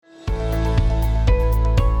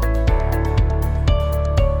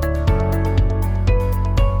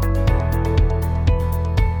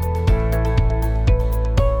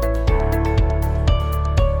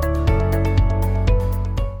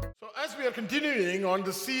continuing on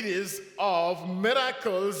the series of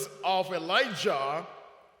miracles of Elijah.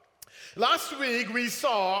 Last week we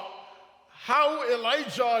saw how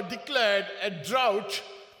Elijah declared a drought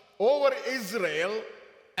over Israel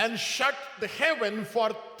and shut the heaven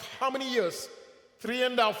for how many years?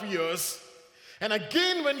 3.5 years. And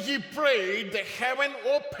again when he prayed, the heaven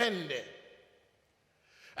opened.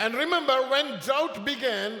 And remember, when drought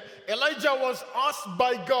began, Elijah was asked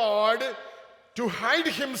by God to hide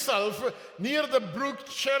himself near the brook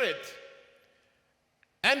Cherith.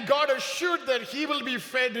 And God assured that he will be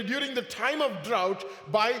fed during the time of drought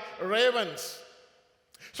by ravens.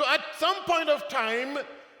 So at some point of time,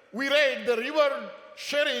 we read the river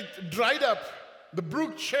Cherith dried up. The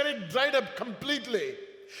brook Cherith dried up completely.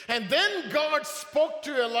 And then God spoke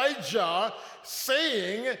to Elijah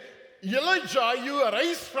saying, Elijah, you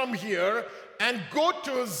arise from here and go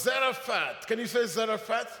to Zarephath. Can you say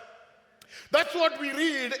Zarephath? That's what we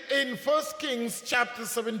read in 1 Kings chapter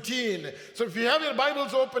 17. So if you have your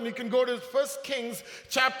Bibles open, you can go to 1 Kings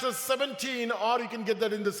chapter 17, or you can get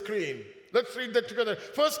that in the screen. Let's read that together.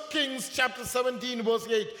 1 Kings chapter 17, verse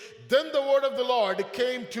 8. Then the word of the Lord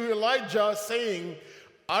came to Elijah, saying,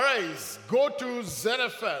 Arise, go to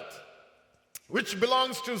Zarephath, which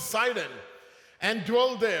belongs to Sidon, and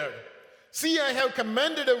dwell there. See, I have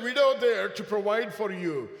commanded a widow there to provide for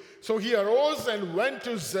you. So he arose and went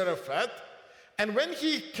to Zarephath. And when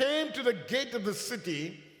he came to the gate of the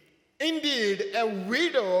city, indeed a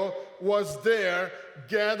widow was there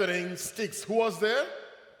gathering sticks. Who was there?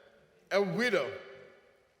 A widow.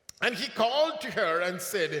 And he called to her and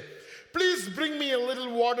said, Please bring me a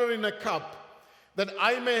little water in a cup that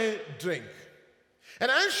I may drink. And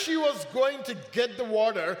as she was going to get the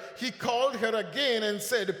water, he called her again and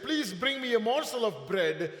said, Please bring me a morsel of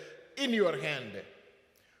bread in your hand.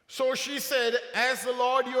 So she said, As the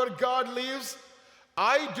Lord your God lives,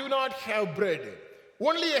 I do not have bread,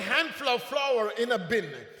 only a handful of flour in a bin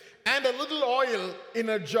and a little oil in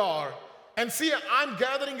a jar. And see, I'm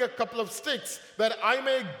gathering a couple of sticks that I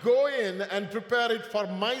may go in and prepare it for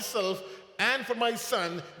myself and for my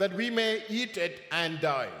son, that we may eat it and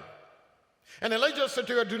die. And Elijah said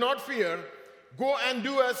to her, Do not fear, go and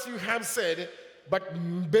do as you have said, but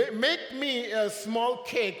make me a small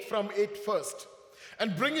cake from it first,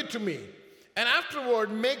 and bring it to me. And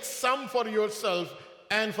afterward make some for yourself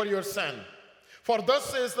and for your son. For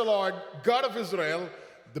thus says the Lord, God of Israel,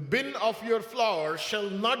 the bin of your flour shall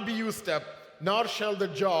not be used up, nor shall the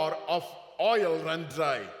jar of oil run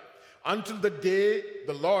dry, until the day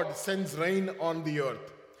the Lord sends rain on the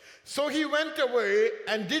earth. So he went away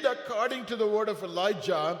and did according to the word of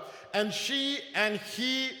Elijah, and she and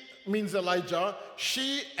Elijah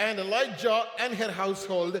and her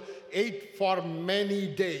household ate for many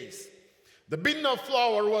days. The bin of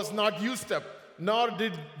flour was not used up, nor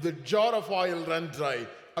did the jar of oil run dry,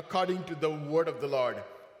 according to the word of the Lord,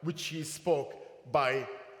 which he spoke by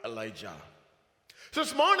Elijah. So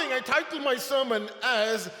this morning I titled my sermon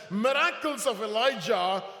as Miracles of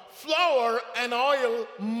Elijah, Flour and Oil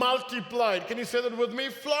Multiplied. Can you say that with me?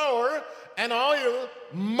 Flour and oil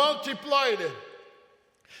multiplied.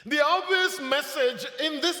 The obvious message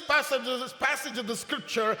in this passage of the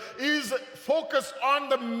scripture is focused on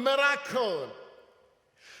the miracle.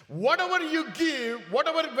 Whatever you give,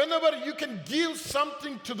 whenever you can give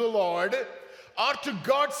something to the Lord or to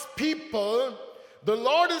God's people, the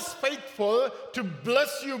Lord is faithful to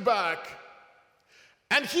bless you back.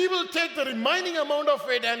 And he will take the remaining amount of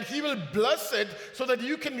it and he will bless it so that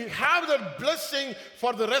you can have that blessing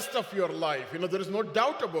for the rest of your life. There is no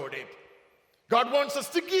doubt about it. God wants us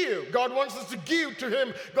to give. God wants us to give to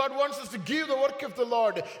him. God wants us to give the work of the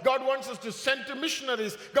Lord. God wants us to send to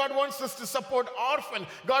missionaries. God wants us to support orphans.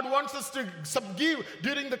 God wants us to give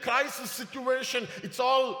during the crisis situation. It's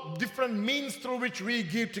all different means through which we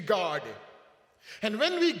give to God. And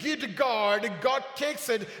when we give to God, God takes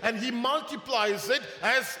it and he multiplies it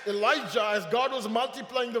as God was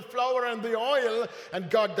multiplying the flour and the oil, and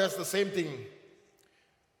God does the same thing.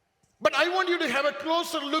 But I want you to have a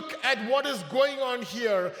closer look at what is going on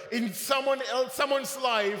here in someone's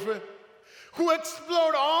life who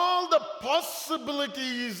explored all the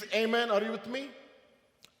possibilities. Amen. Are you with me?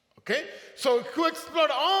 Okay. So who explored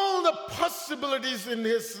all the possibilities in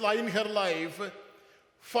her life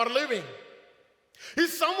for living.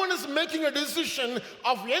 If someone is making a decision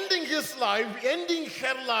of ending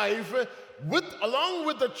her life along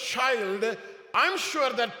with a child, I'm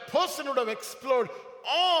sure that person would have explored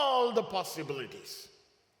all the possibilities.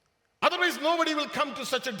 Otherwise, nobody will come to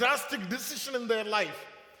such a drastic decision in their life.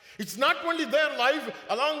 It's not only their life,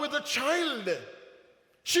 along with the child.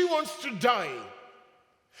 She wants to die.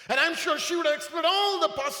 And I'm sure she would have explored all the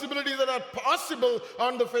possibilities that are possible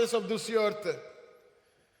on the face of this earth.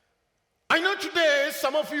 I know today,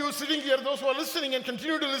 some of you sitting here, those who are listening and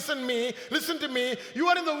continue to listen to me, you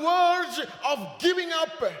are in the verge of giving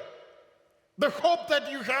up the hope that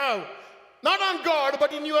you have. Not on God,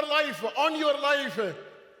 but in your life, on your life.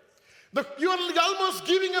 You are almost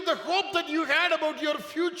giving up the hope that you had about your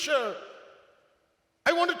future.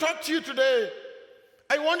 I want to talk to you today.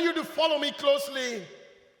 I want you to follow me closely.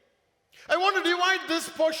 I want to divide this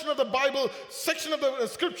portion of the Bible, section of the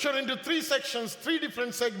scripture, into three sections, three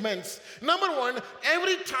different segments. Number one,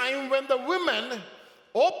 every time when the woman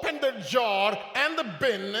opened the jar and the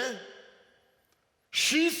bin,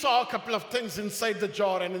 she saw a couple of things inside the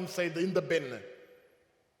jar and in the bin.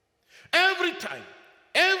 Every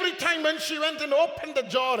time when she went and opened the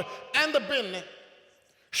jar and the bin,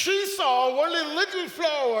 she saw only little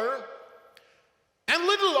flour and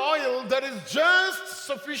little oil that is just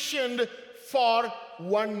sufficient for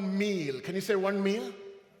one meal. Can you say one meal?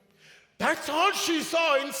 That's all she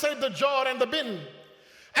saw inside the jar and the bin.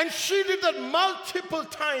 And she did that multiple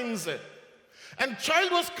times. And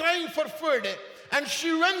child was crying for food. And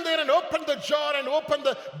she went there and opened the jar and opened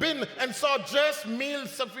the bin and saw just meal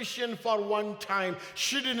sufficient for one time.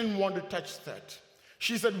 She didn't want to touch that.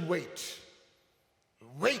 She said, wait.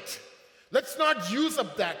 Let's not use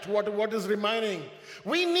up that, what is remaining.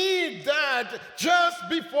 We need that just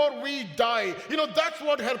before we die. That's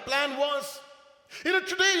what her plan was.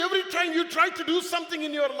 Today, every time you try to do something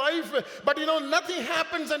in your life, but nothing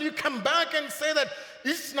happens, and you come back and say that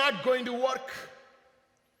it's not going to work.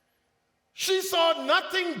 She saw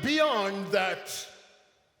nothing beyond that.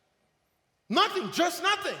 Nothing, just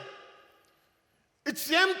nothing. It's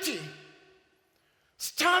empty.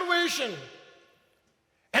 Starvation.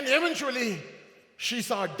 And eventually, she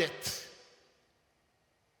saw death.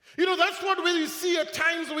 That's what we see at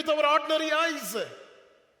times with our ordinary eyes.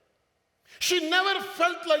 She never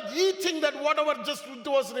felt like eating that whatever just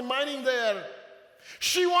was remaining there.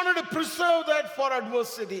 She wanted to preserve that for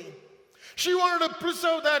adversity. She wanted to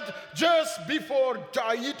preserve that just before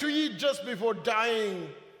dying, to eat just before dying.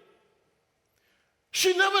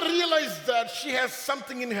 She never realized that she has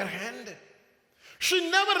something in her hand.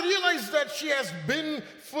 She never realized that she has bin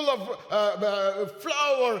full of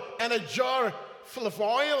flour and a jar full of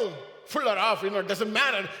oil, full of, it doesn't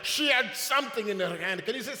matter. She had something in her hand.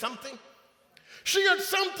 Can you say something? She had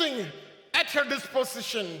something at her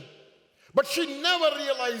disposition, but she never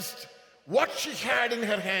realized what she had in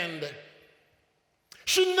her hand.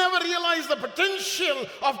 She never realized the potential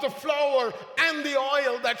of the flour and the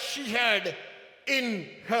oil that she had in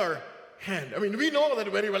her hand. We know that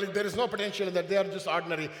very well. There is no potential, that they are just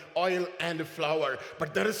ordinary oil and flour.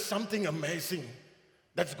 But there is something amazing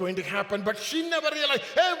that's going to happen. But she never realized.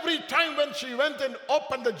 Every time when she went and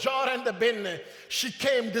opened the jar and the bin, she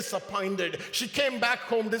came disappointed. She came back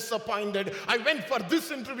home disappointed. I went for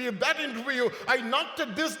this interview, that interview. I knocked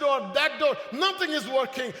at this door, that door. Nothing is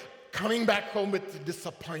working. Coming back home with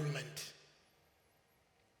disappointment.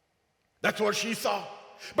 That's what she saw.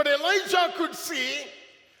 But Elijah could see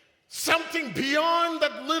something beyond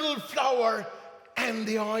that little flour and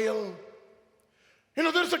the oil.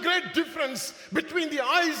 There's a great difference between the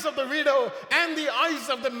eyes of the widow and the eyes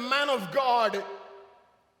of the man of God.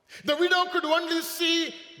 The widow could only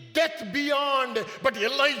see death beyond, but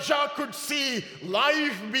Elijah could see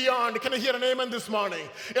life beyond. Can I hear an amen this morning?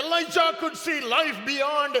 Elijah could see life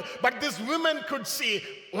beyond, but this woman could see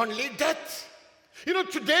only death.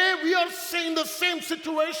 Today we are seeing the same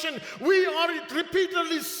situation. We are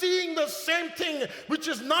repeatedly seeing the same thing, which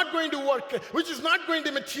is not going to work, which is not going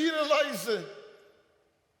to materialize.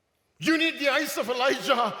 You need the eyes of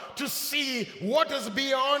Elijah to see what is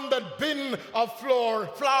beyond that bin of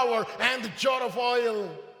flour and the jar of oil.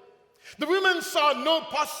 The women saw no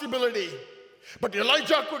possibility, but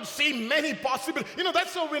Elijah could see many possibilities.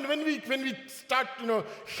 That's how when we start,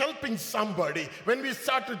 helping somebody, when we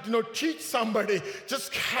start to, teach somebody,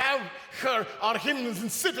 just have her or him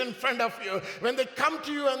sit in front of you. When they come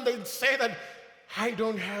to you and they say that, I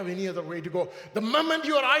don't have any other way to go. The moment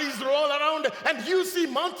your eyes roll around and you see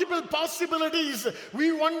multiple possibilities,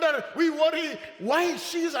 we wonder, we worry why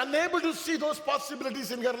she is unable to see those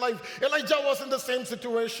possibilities in her life. Elijah was in the same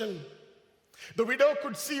situation. The widow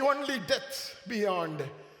could see only death beyond,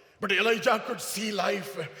 but Elijah could see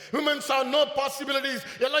life. Women saw no possibilities.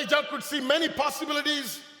 Elijah could see many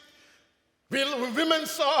possibilities. Women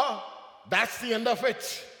saw, that's the end of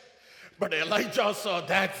it. But Elijah saw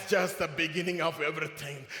that's just the beginning of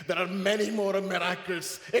everything. There are many more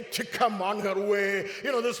miracles yet to come on her way.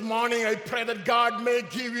 This morning I pray that God may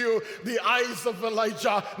give you the eyes of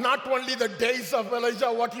Elijah, not only the days of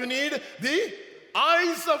Elijah. What you need? The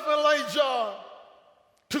eyes of Elijah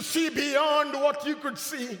to see beyond what you could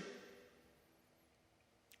see.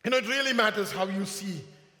 It really matters how you see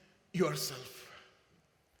yourself.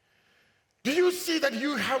 Do you see that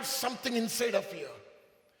you have something inside of you?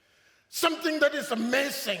 Something that is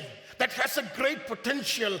amazing, that has a great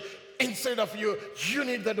potential inside of you. You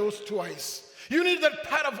need those two eyes. You need that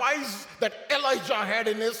pair of eyes that Elijah had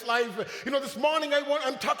in his life. This morning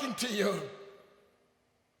I'm talking to you.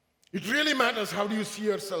 It really matters how do you see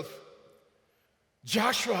yourself.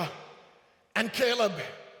 Joshua and Caleb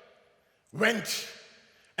went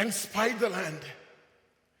and spied the land.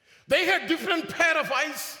 They had different pair of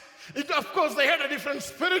eyes. Of course, they had a different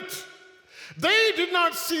spirit. They did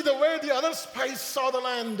not see the way the other spies saw the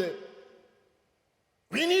land.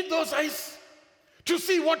 We need those eyes to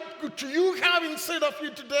see what you have inside of you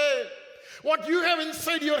today, what you have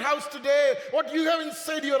inside your house today, what you have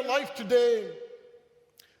inside your life today.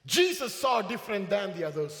 Jesus saw different than the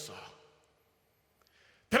others saw.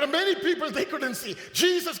 There are many people they couldn't see.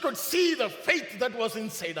 Jesus could see the faith that was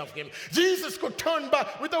inside of him. Jesus could turn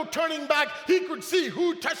back. Without turning back, he could see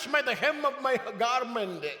who touched the hem of my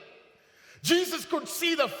garment. Jesus could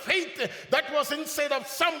see the faith that was inside of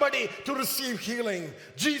somebody to receive healing.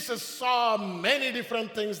 Jesus saw many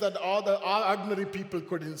different things that all the ordinary people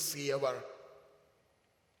couldn't see ever.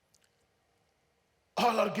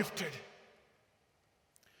 All are gifted.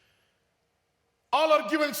 All are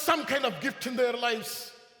given some kind of gift in their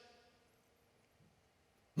lives.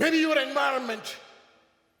 Maybe your environment,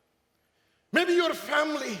 maybe your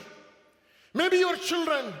family, maybe your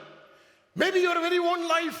children, maybe your very own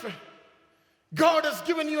life. God has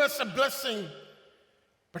given you as a blessing,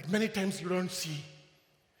 but many times you don't see.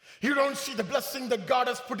 You don't see the blessing that God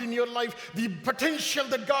has put in your life, the potential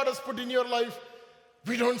that God has put in your life.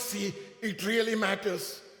 We don't see. It really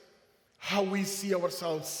matters how we see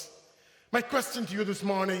ourselves. My question to you this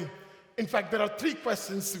morning, in fact, there are 3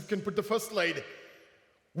 questions. You can put the first slide.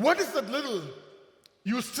 What is that little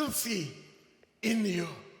you still see in you?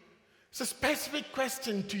 It's a specific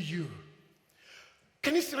question to you.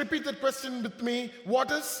 Can you repeat that question with me? What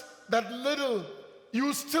is that little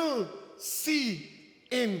you still see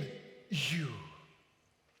in you?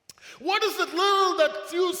 What is that little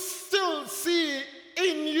that you still see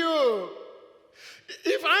in you?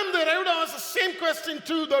 If I'm there, I would ask the same question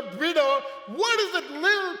to the widow. What is that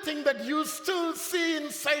little thing that you still see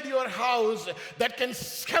inside your house that can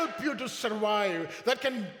help you to survive, that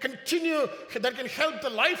can continue, that can help the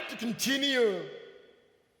life to continue?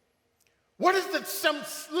 What is that some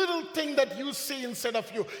little thing that you see inside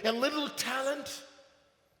of you? A little talent,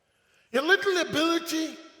 a little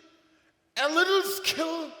ability, a little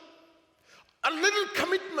skill, a little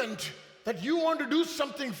commitment that you want to do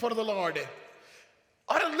something for the Lord,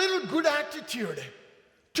 or a little good attitude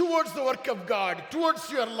towards the work of God, towards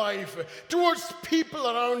your life, towards people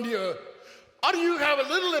around you, or you have a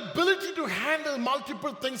little ability to handle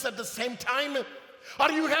multiple things at the same time,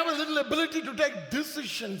 or you have a little ability to take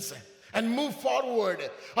decisions and move forward,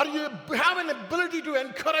 or you have an ability to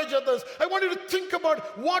encourage others. I want you to think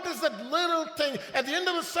about what is that little thing. At the end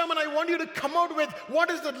of the sermon, I want you to come out with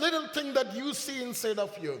what is that little thing that you see inside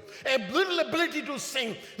of you. A little ability to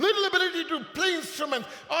sing, little ability to play instruments,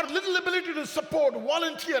 or little ability to support,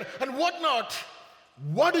 volunteer, and whatnot.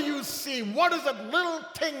 What do you see? What is that little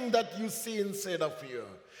thing that you see inside of you?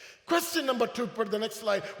 Question number 2, put the next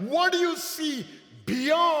slide. What do you see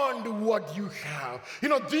beyond what you have?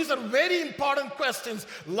 These are very important questions.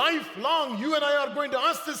 Lifelong, you and I are going to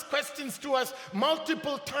ask these questions to us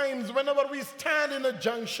multiple times whenever we stand in a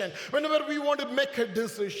junction, whenever we want to make a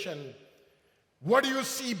decision. What do you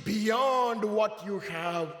see beyond what you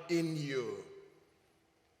have in you?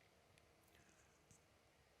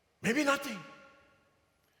 Maybe nothing.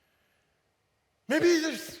 Maybe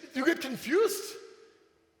you get confused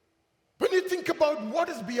when you think about what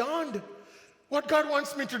is beyond what God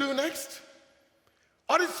wants me to do next.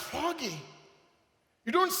 Or it's foggy.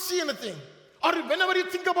 You don't see anything. Or whenever you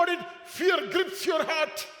think about it, fear grips your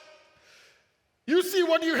heart. You see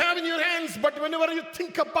what you have in your hands, but whenever you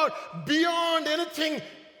think about beyond anything,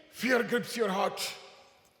 fear grips your heart.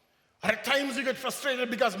 Or at times you get frustrated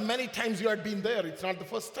because many times you had been there. It's not the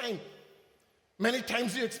first time. Many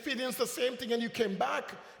times you experienced the same thing and you came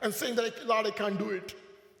back and saying that, Lord, I can't do it.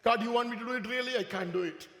 God, you want me to do it really? I can't do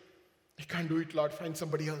it. I can't do it, Lord. Find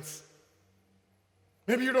somebody else.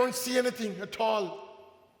 Maybe you don't see anything at all.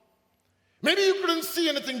 Maybe you couldn't see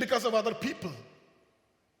anything because of other people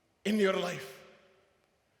in your life.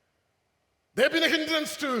 They've been a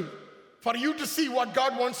hindrance for you to see what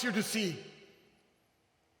God wants you to see.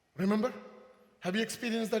 Remember? Have you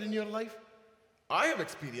experienced that in your life? I have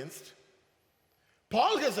experienced.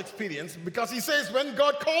 Paul has experienced, because he says, when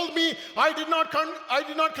God called me, I did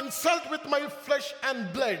not consult with my flesh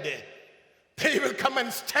and blood. They will come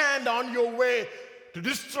and stand on your way to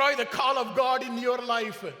destroy the call of God in your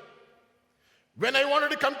life. When I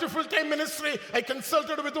wanted to come to full-time ministry, I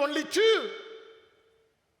consulted with only two.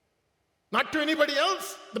 Not to anybody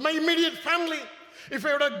else, my immediate family. If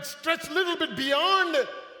I would have stretched a little bit beyond,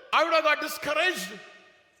 I would have got discouraged.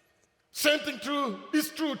 Same thing is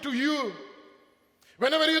true to you.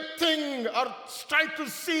 Whenever you think or try to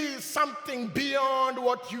see something beyond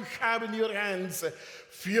what you have in your hands,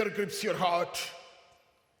 fear grips your heart.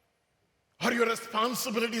 Or your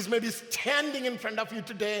responsibilities may be standing in front of you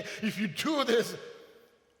today. If you do this,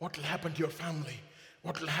 what will happen to your family?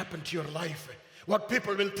 What will happen to your life? What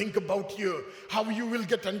people will think about you? How you will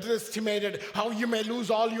get underestimated? How you may lose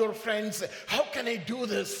all your friends? How can I do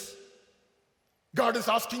this? God is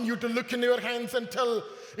asking you to look in your hands and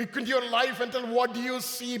look into your life and tell, what do you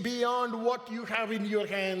see beyond what you have in your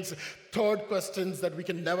hands? Third questions that we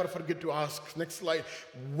can never forget to ask. Next slide.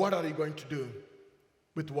 What are you going to do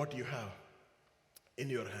with what you have in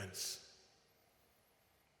your hands?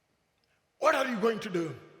 What are you going to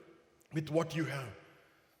do with what you have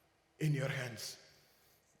in your hands?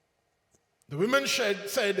 The woman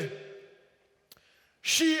said,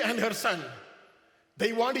 she and her son,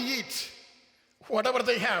 they want to eat whatever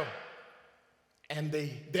they have, and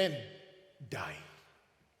they then die.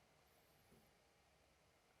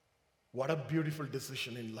 What a beautiful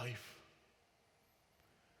decision in life.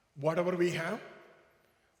 Whatever we have,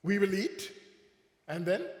 we will eat, and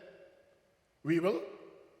then we will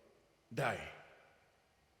die.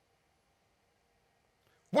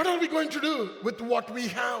 What are we going to do with what we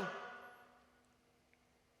have?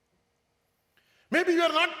 Maybe you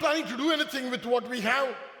are not planning to do anything with what we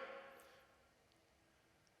have.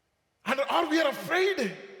 Or we are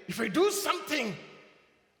afraid, if I do something,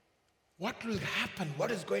 what will happen? What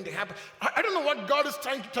is going to happen? I don't know what God is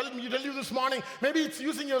trying to tell you this morning. Maybe it's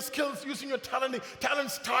using your skills, using your talent,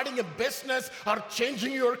 starting a business or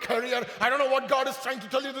changing your career. I don't know what God is trying to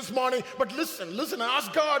tell you this morning. But listen,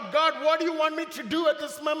 ask God, what do you want me to do at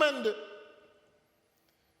this moment?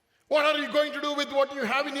 What are you going to do with what you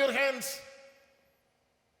have in your hands?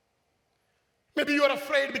 Maybe you are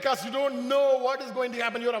afraid because you don't know what is going to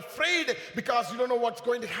happen. You're afraid because you don't know what's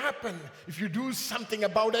going to happen if you do something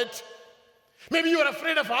about it. Maybe you are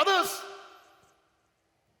afraid of others.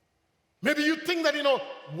 Maybe you think that,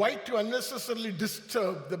 why to unnecessarily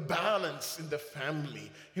disturb the balance in the family?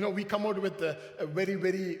 We come out with a very,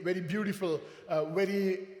 very, very beautiful,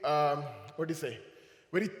 very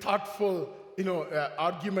thoughtful,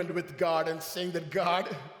 argument with God and saying that, God,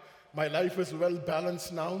 my life is well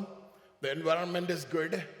balanced now. The environment is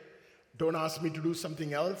good. Don't ask me to do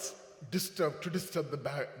something else. To disturb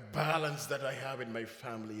the balance that I have in my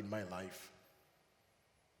family, in my life.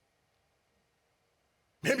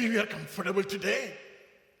 Maybe we are comfortable today.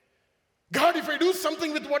 God, if I do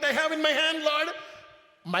something with what I have in my hand, Lord,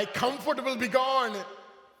 my comfort will be gone.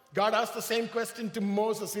 God asked the same question to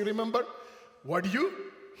Moses. You remember? What do you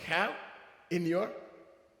have in your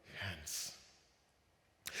hands?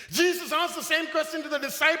 Jesus asked the same question to the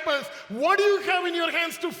disciples. What do you have in your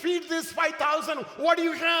hands to feed this 5,000? What do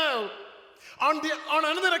you have? On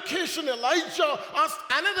another occasion, Elijah asked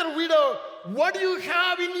another widow, what do you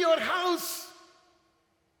have in your house?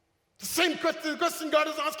 The same question God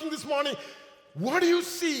is asking this morning. What do you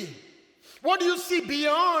see? What do you see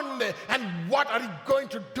beyond? And what are you going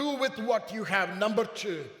to do with what you have? Number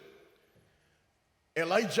 2,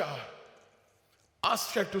 Elijah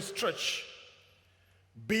asked her to stretch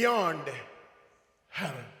beyond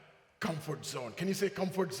her comfort zone. Can you say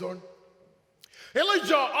comfort zone?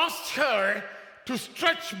 Elijah asked her to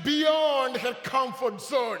stretch beyond her comfort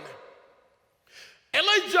zone.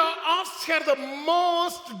 Elijah asked her the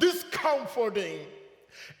most discomforting,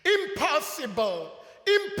 impossible,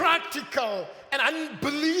 impractical, and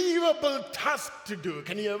unbelievable task to do.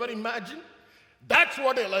 Can you ever imagine? That's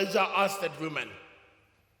what Elijah asked that woman.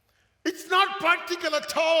 It's not practical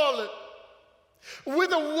at all.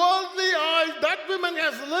 With a worldly eye, that woman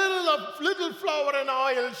has little flour and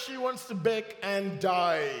oil. She wants to bake and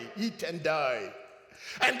die, eat and die.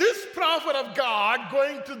 And this prophet of God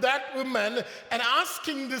going to that woman and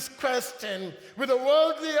asking this question with a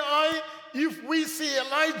worldly eye, if we see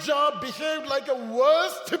Elijah behave like a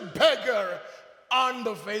worst beggar on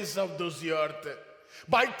the face of this earth.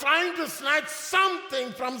 by trying to snatch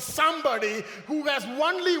something from somebody who has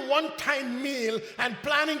only one-time meal and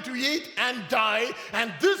planning to eat and die.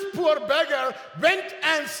 And this poor beggar went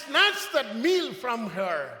and snatched that meal from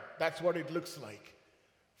her. That's what it looks like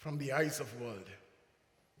from the eyes of the world.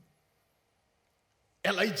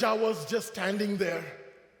 Elijah was just standing there,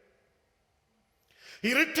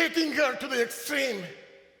 irritating her to the extreme,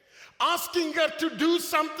 asking her to do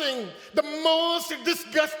something, the most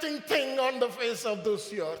disgusting thing on the face of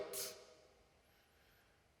this earth.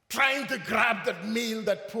 Trying to grab that meal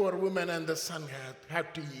that poor woman and the son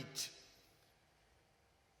had to eat.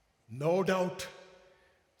 No doubt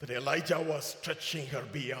that Elijah was stretching her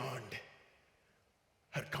beyond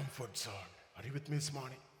her comfort zone. Are you with me this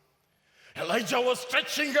morning? Elijah was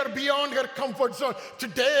stretching her beyond her comfort zone.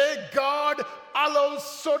 Today, God allows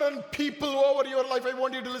certain people over your life, I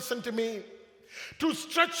want you to listen to me, to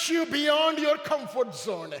stretch you beyond your comfort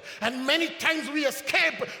zone. And many times we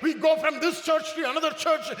escape. We go from this church to another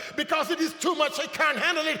church because it is too much. I can't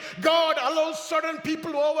handle it. God allows certain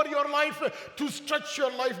people over your life to stretch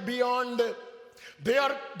your life beyond. They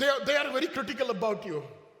are very critical about you.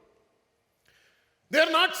 They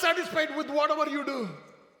are not satisfied with whatever you do.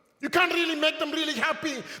 You can't really make them really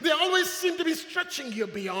happy. They always seem to be stretching you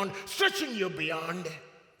beyond, stretching you beyond.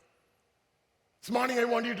 This morning I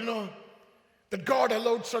want you to know that God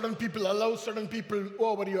allows certain people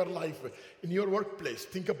over your life. In your workplace,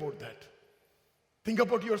 think about that. Think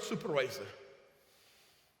about your supervisor.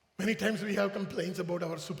 Many times we have complaints about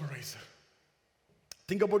our supervisor.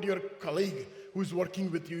 Think about your colleague who is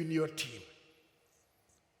working with you in your team.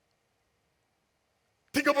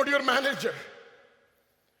 Think about your manager.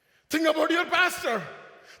 Think about your pastor.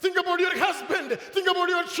 Think about your husband. Think about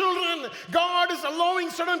your children. God is allowing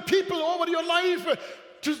certain people over your life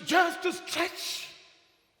to stretch.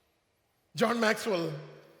 John Maxwell,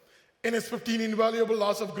 in his 15 Invaluable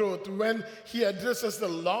Laws of Growth, when he addresses the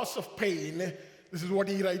loss of pain, this is what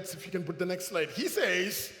he writes, if you can put the next slide. He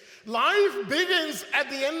says, life begins at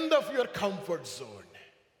the end of your comfort zone.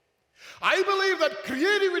 I believe that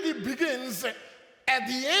creativity begins at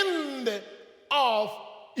the end of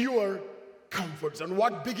your comfort zone.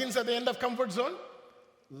 What begins at the end of comfort zone?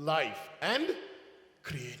 Life and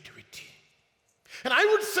creativity. And I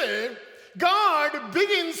would say God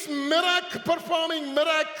begins performing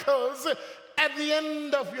miracles at the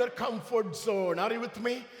end of your comfort zone. Are you with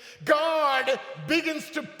me? God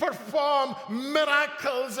begins to perform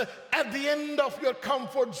miracles at the end of your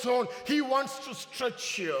comfort zone. He wants to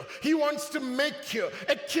stretch you. He wants to make you,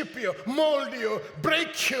 equip you, mold you,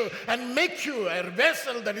 break you, and make you a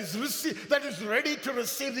vessel that is ready to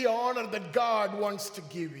receive the honor that God wants to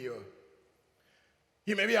give you.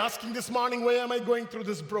 You may be asking this morning, why am I going through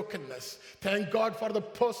this brokenness? Thank God for the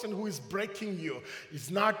person who is breaking you.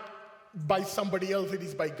 It's not by somebody else, it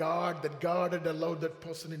is by God, that God had allowed that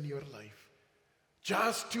person in your life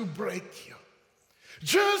just to break you.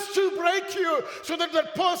 Just to break you, so that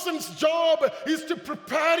that person's job is to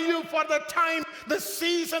prepare you for the time, the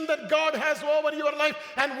season that God has over your life.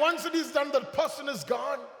 And once it is done, that person is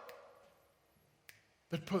gone.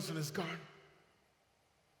 That person is gone.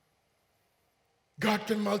 God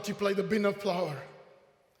can multiply the bin of flour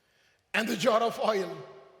and the jar of oil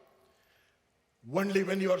only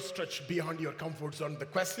when you are stretched beyond your comfort zone. The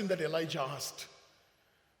question that Elijah asked,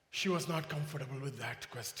 she was not comfortable with that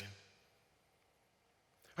question.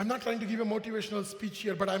 I'm not trying to give a motivational speech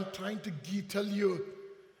here, but I'm trying to tell you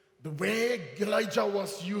the way Elijah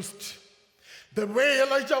was used, the way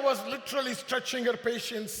Elijah was literally stretching her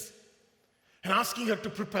patience and asking her to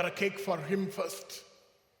prepare a cake for him first.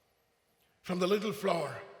 From the little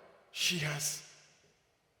flour she has.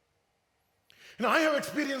 And I have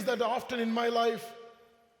experienced that often in my life,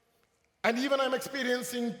 and even I'm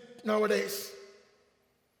experiencing nowadays.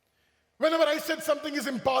 Whenever I said something is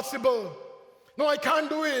impossible, no, I can't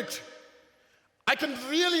do it, I can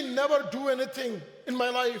really never do anything in my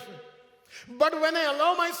life. But when I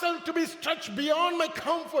allow myself to be stretched beyond my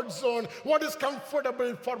comfort zone, what is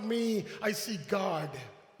comfortable for me, I see God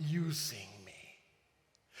using me.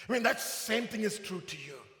 I mean, that same thing is true to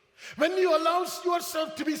you. When you allow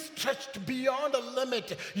yourself to be stretched beyond a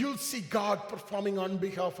limit, you'll see God performing on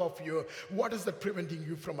behalf of you. What is that preventing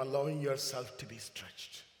you from allowing yourself to be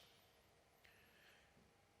stretched?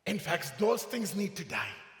 In fact, those things need to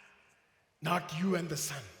die, not you and the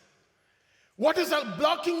Son. What is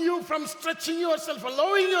blocking you from stretching yourself,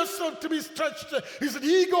 allowing yourself to be stretched? Is it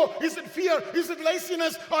ego? Is it fear? Is it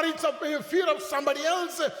laziness? Or it's a fear of somebody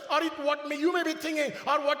else? Or it what you may be thinking?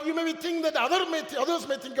 Or what you may be thinking that others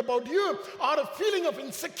may think about you? Or a feeling of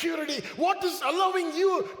insecurity? What is allowing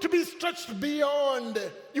you to be stretched beyond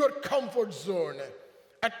your comfort zone?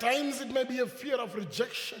 At times it may be a fear of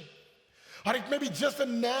rejection. Or it may be just a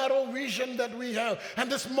narrow vision that we have.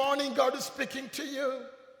 And this morning God is speaking to you.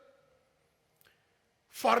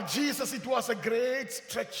 For Jesus, it was a great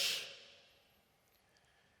stretch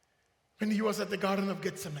when he was at the Garden of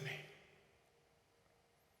Gethsemane.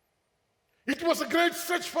 It was a great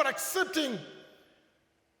stretch for accepting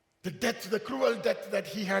the death, the cruel death that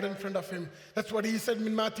he had in front of him. That's what he said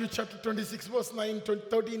in Matthew chapter 26, verse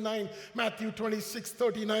 39. Matthew 26,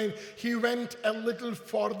 39. He went a little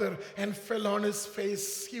farther and fell on his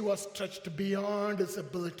face. He was stretched beyond his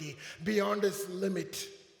ability, beyond his limit.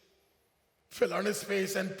 Fell on his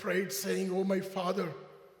face and prayed, saying, "Oh, my Father,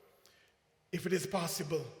 if it is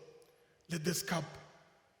possible, let this cup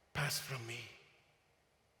pass from me."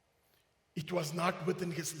 It was not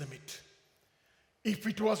within his limit. If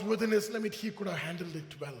it was within his limit, he could have handled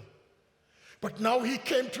it well. But now he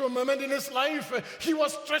came to a moment in his life, he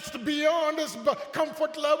was stretched beyond his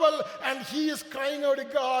comfort level, and he is crying out to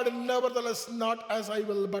God, "Nevertheless, not as I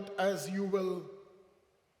will, but as you will."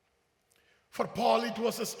 For Paul, it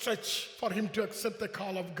was a stretch for him to accept the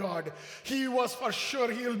call of God. He was for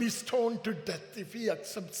sure he will be stoned to death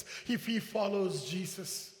if he follows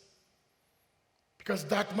Jesus. Because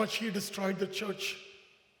that much he destroyed the church.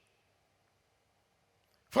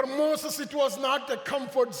 For Moses, it was not a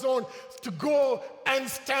comfort zone to go and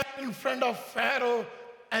stand in front of Pharaoh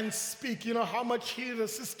and speak. You know how much he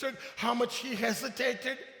resisted, how much he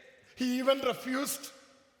hesitated. He even refused.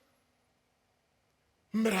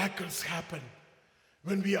 Miracles happen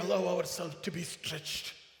when we allow ourselves to be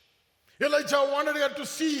stretched. Elijah wanted to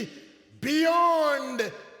see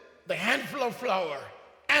beyond the handful of flour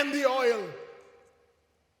and the oil.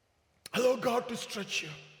 Allow God to stretch you.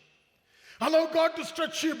 Allow God to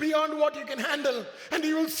stretch you beyond what you can handle, and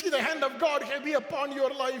you will see the hand of God heavy upon your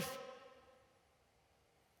life.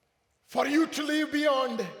 For you to live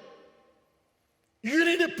beyond, you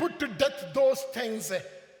need to put to death those things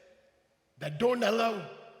that don't allow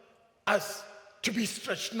us to be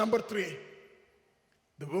stretched. Number 3,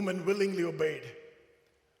 the woman willingly obeyed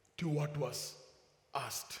to what was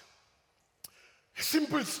asked. A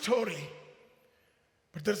simple story,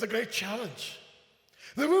 but there's a great challenge.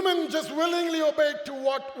 The woman just willingly obeyed to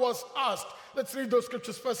what was asked. Let's read those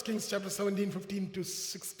scriptures, 1 Kings chapter 17, 15 to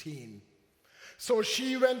 16. So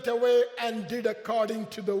she went away and did according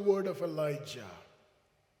to the word of Elijah.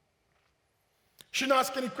 She didn't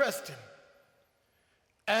ask any question.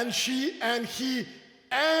 And she and he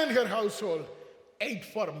and her household ate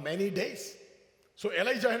for many days. So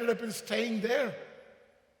Elijah ended up staying there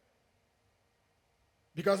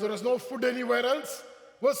because there was no food anywhere else.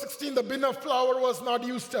 Verse 16, the bin of flour was not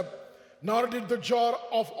used up, nor did the jar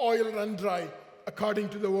of oil run dry, according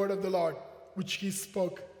to the word of the Lord, which he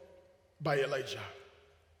spoke by Elijah.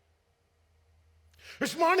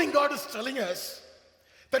 This morning, God is telling us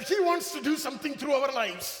that he wants to do something through our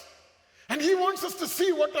lives. And he wants us to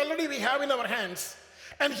see what already we have in our hands.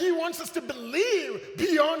 And he wants us to believe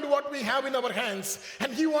beyond what we have in our hands.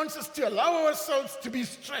 And he wants us to allow ourselves to be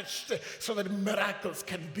stretched so that miracles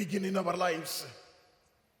can begin in our lives.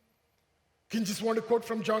 I just want to quote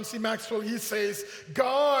from John C. Maxwell. He says,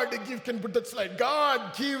 can put that slide.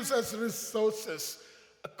 God gives us resources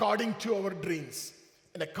according to our dreams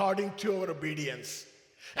and according to our obedience.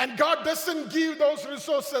 And God doesn't give those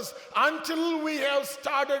resources until we have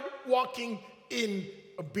started walking in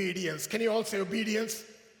obedience. Can you all say obedience?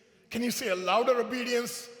 Can you say a louder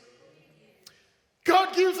obedience?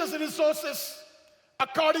 God gives us the resources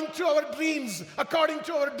according to our dreams, according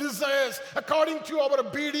to our desires, according to our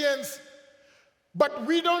obedience. But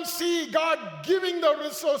we don't see God giving the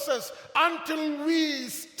resources until we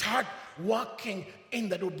start walking in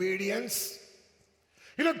that obedience.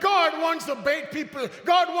 You know, God wants obeyed people.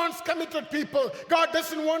 God wants committed people. God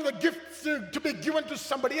doesn't want the gifts to be given to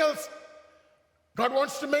somebody else. God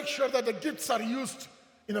wants to make sure that the gifts are used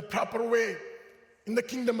in a proper way in the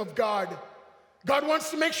kingdom of God. God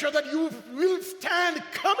wants to make sure that you will stand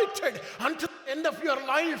committed until the end of your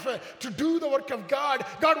life to do the work of God.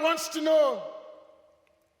 God wants to know.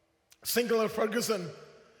 Sinclair Ferguson,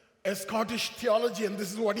 a Scottish theologian,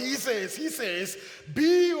 this is what he says. He says,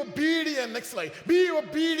 be obedient, next slide, be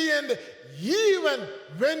obedient even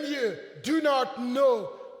when you do not know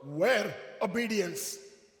where obedience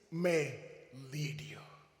may lead you.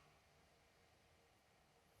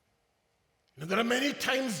 Now, there are many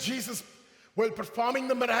times Jesus, while performing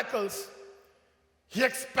the miracles, he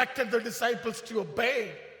expected the disciples to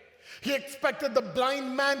obey. He expected the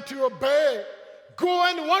blind man to obey. Go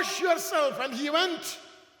and wash yourself, and he went.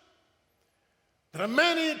 There are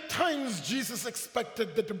many times Jesus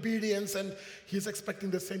expected that obedience, and he's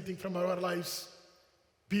expecting the same thing from our lives.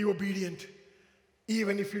 Be obedient,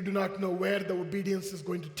 even if you do not know where the obedience is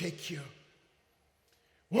going to take you.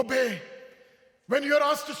 Obey. When you are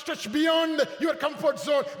asked to stretch beyond your comfort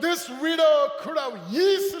zone, this widow could have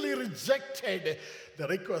easily rejected the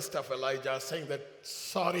request of Elijah, saying that,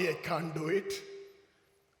 sorry, I can't do it.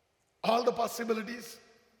 All the possibilities.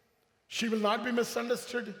 She will not be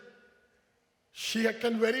misunderstood. She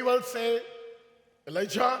can very well say,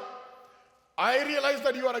 Elijah, I realize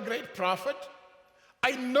that you are a great prophet.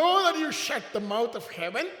 I know that you shut the mouth of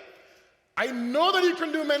heaven. I know that you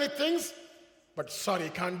can do many things, but sorry, I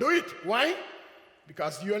can't do it. Why?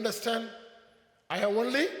 Because you understand, I have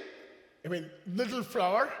only, little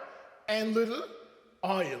flour and little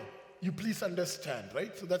oil. You please understand,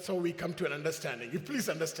 right? So that's how we come to an understanding. You please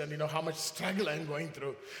understand, how much struggle I'm going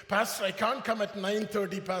through. Pastor, I can't come at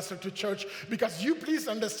 9:30, Pastor, to church because you please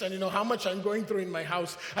understand, how much I'm going through in my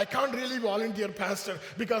house. I can't really volunteer, Pastor,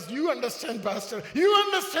 because you understand, Pastor. You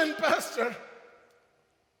understand, Pastor.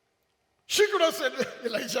 She could have said,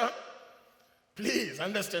 Elijah, please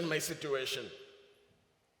understand my situation.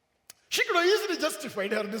 She could have easily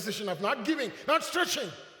justified her decision of not giving, not stretching.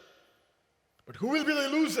 But who will be the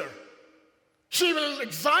loser? She will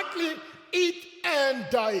exactly eat and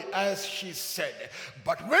die, as she said.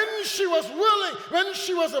 But when she was willing, when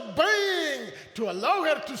she was obeying to allow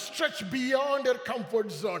her to stretch beyond her comfort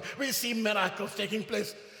zone, we see miracles taking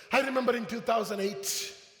place. I remember in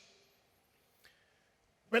 2008,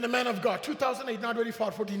 when a man of God, 2008, not very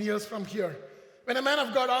far, 14 years from here, when a man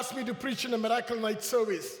of God asked me to preach in a miracle night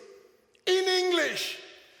service in English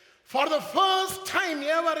for the first time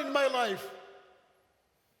ever in my life,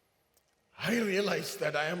 I realized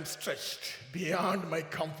that I am stretched beyond my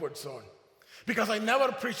comfort zone because I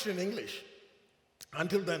never preached in English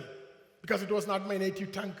until then, because it was not my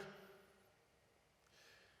native tongue.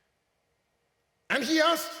 And he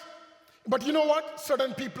asked, but you know what?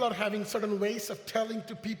 Certain people are having certain ways of telling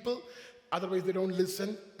to people, otherwise they don't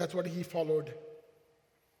listen. That's what he followed.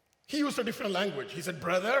 He used a different language. He said,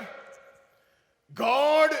 brother,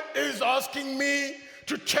 God is asking me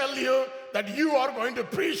to tell you that you are going to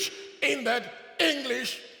preach in that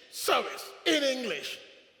English service, in English.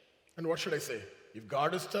 And what should I say? If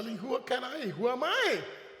God is telling, who am I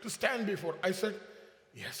to stand before? I said,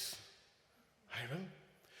 yes, I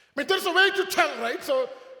will. There's a way to tell, right? So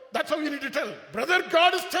that's how you need to tell. Brother,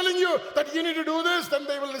 God is telling you that you need to do this, then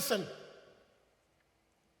they will listen.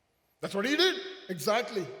 That's what he did,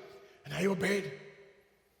 exactly. And I obeyed.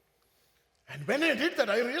 And when I did that,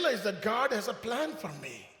 I realized that God has a plan for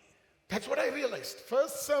me. That's what I realized.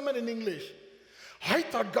 First sermon in English. I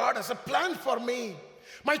thought God has a plan for me.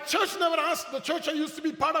 My church never asked. The church I used to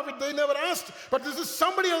be part of it, they never asked. But this is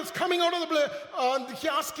somebody else coming out of the place, he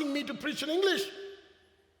asking me to preach in English.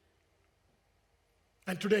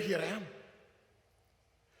 And today here I am.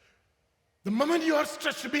 The moment you are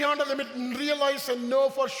stretched beyond a limit and realize and know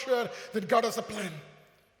for sure that God has a plan.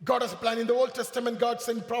 God has a plan. In the Old Testament, God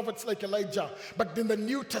sent prophets like Elijah. But in the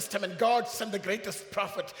New Testament, God sent the greatest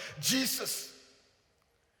prophet, Jesus,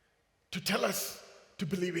 to tell us to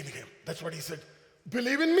believe in him. That's what he said.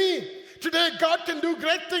 Believe in me. Today, God can do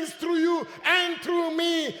great things through you and through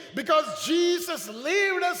me because Jesus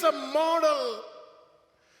lived as a model.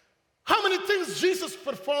 How many things Jesus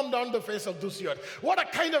performed on the face of this earth? What a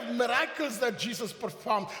kind of miracles that Jesus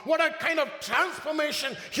performed. What a kind of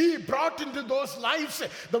transformation he brought into those lives.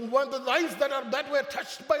 The lives that were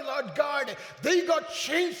touched by Lord God, they got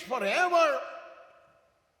changed forever.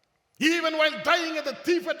 Even while dying as the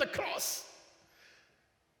thief at the cross,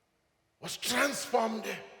 was transformed.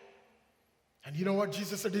 And you know what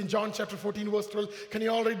Jesus said in John chapter 14 verse 12? Can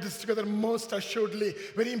you all read this together? Most assuredly,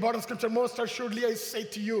 very important scripture, most assuredly I say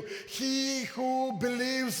to you, he who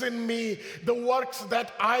believes in me, the works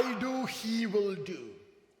that I do, he will do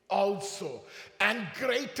also. And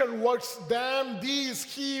greater works than these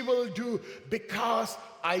he will do because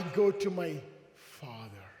I go to my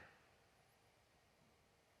Father.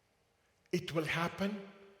 It will happen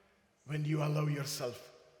when you allow yourself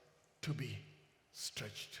to be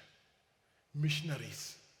stretched.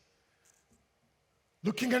 Missionaries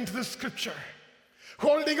looking into the scripture,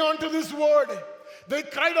 holding on to this word, they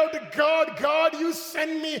cried out to God, God, you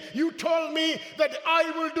send me, you told me that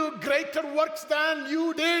I will do greater works than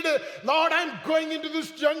you did. Lord, I'm going into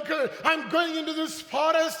this jungle, I'm going into this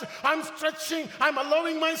forest, I'm stretching, I'm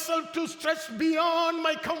allowing myself to stretch beyond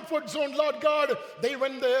my comfort zone, Lord God. They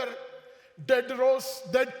went there. Dead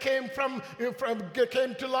came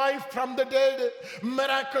came to life from the dead.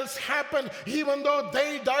 Miracles happened. Even though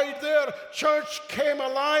they died there, church came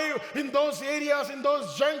alive in those areas, in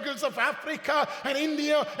those jungles of Africa and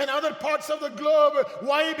India and other parts of the globe.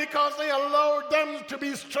 Why? Because they allowed them to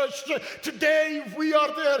be stretched. Today, if we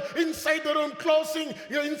are there inside the room,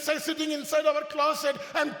 sitting inside our closet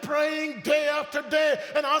and praying day after day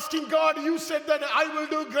and asking God, you said that I will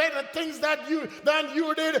do greater things than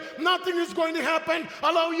you did. Nothing is going to happen.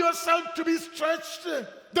 Allow yourself to be stretched.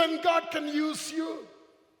 Then God can use you.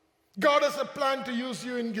 God has a plan to use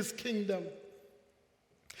you in His kingdom.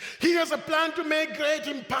 He has a plan to make great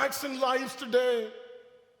impacts in lives today.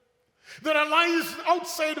 There are lives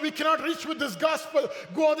outside we cannot reach with this gospel.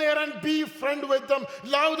 Go there and be a friend with them.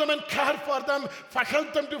 Love them and care for them.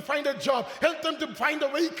 Help them to find a job. Help them to find a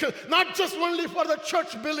vehicle. Not just only for the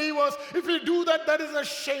church believers. If you do that, that is a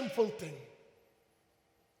shameful thing.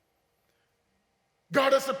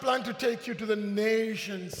 God has a plan to take you to the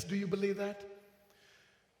nations. Do you believe that?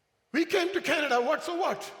 We came to Canada.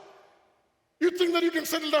 What? You think that you can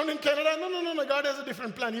settle down in Canada? No. God has a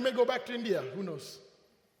different plan. You may go back to India. Who knows?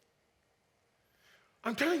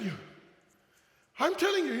 I'm telling you.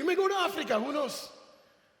 You may go to Africa. Who knows?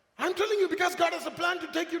 I'm telling you because God has a plan to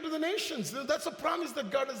take you to the nations. That's a promise that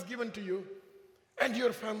God has given to you and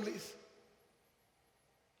your families.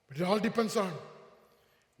 But it all depends on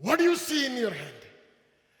what do you see in your hand?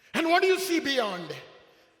 And what do you see beyond?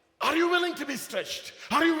 Are you willing to be stretched?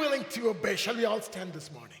 Are you willing to obey? Shall we all stand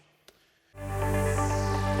this morning?